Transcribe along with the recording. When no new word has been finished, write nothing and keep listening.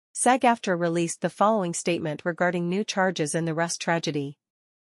SAG-AFTRA released the following statement regarding new charges in the Rust tragedy.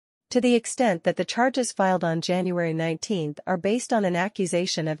 To the extent that the charges filed on January 19 are based on an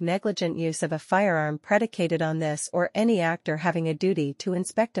accusation of negligent use of a firearm predicated on this or any actor having a duty to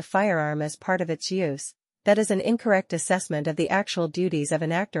inspect a firearm as part of its use, that is an incorrect assessment of the actual duties of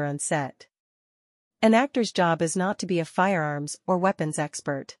an actor on set. An actor's job is not to be a firearms or weapons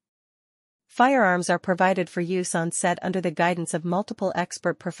expert. Firearms are provided for use on set under the guidance of multiple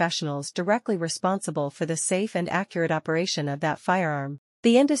expert professionals directly responsible for the safe and accurate operation of that firearm.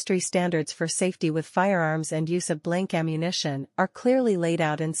 The industry standards for safety with firearms and use of blank ammunition are clearly laid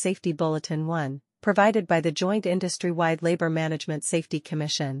out in Safety Bulletin 1, provided by the Joint Industry-Wide Labor Management Safety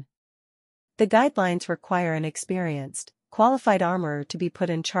Commission. The guidelines require an experienced, qualified armorer to be put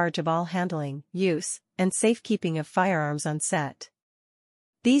in charge of all handling, use, and safekeeping of firearms on set.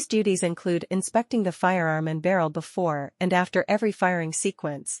 These duties include inspecting the firearm and barrel before and after every firing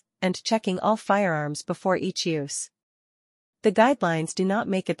sequence, and checking all firearms before each use. The guidelines do not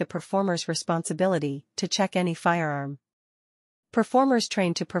make it the performer's responsibility to check any firearm. Performers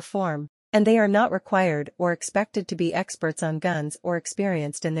train to perform, and they are not required or expected to be experts on guns or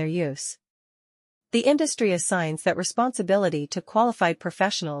experienced in their use. The industry assigns that responsibility to qualified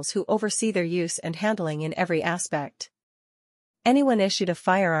professionals who oversee their use and handling in every aspect. Anyone issued a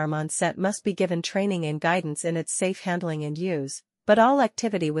firearm on set must be given training and guidance in its safe handling and use, but all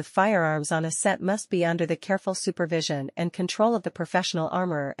activity with firearms on a set must be under the careful supervision and control of the professional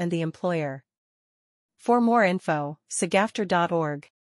armorer and the employer. For more info, SAG-AFTRA.org.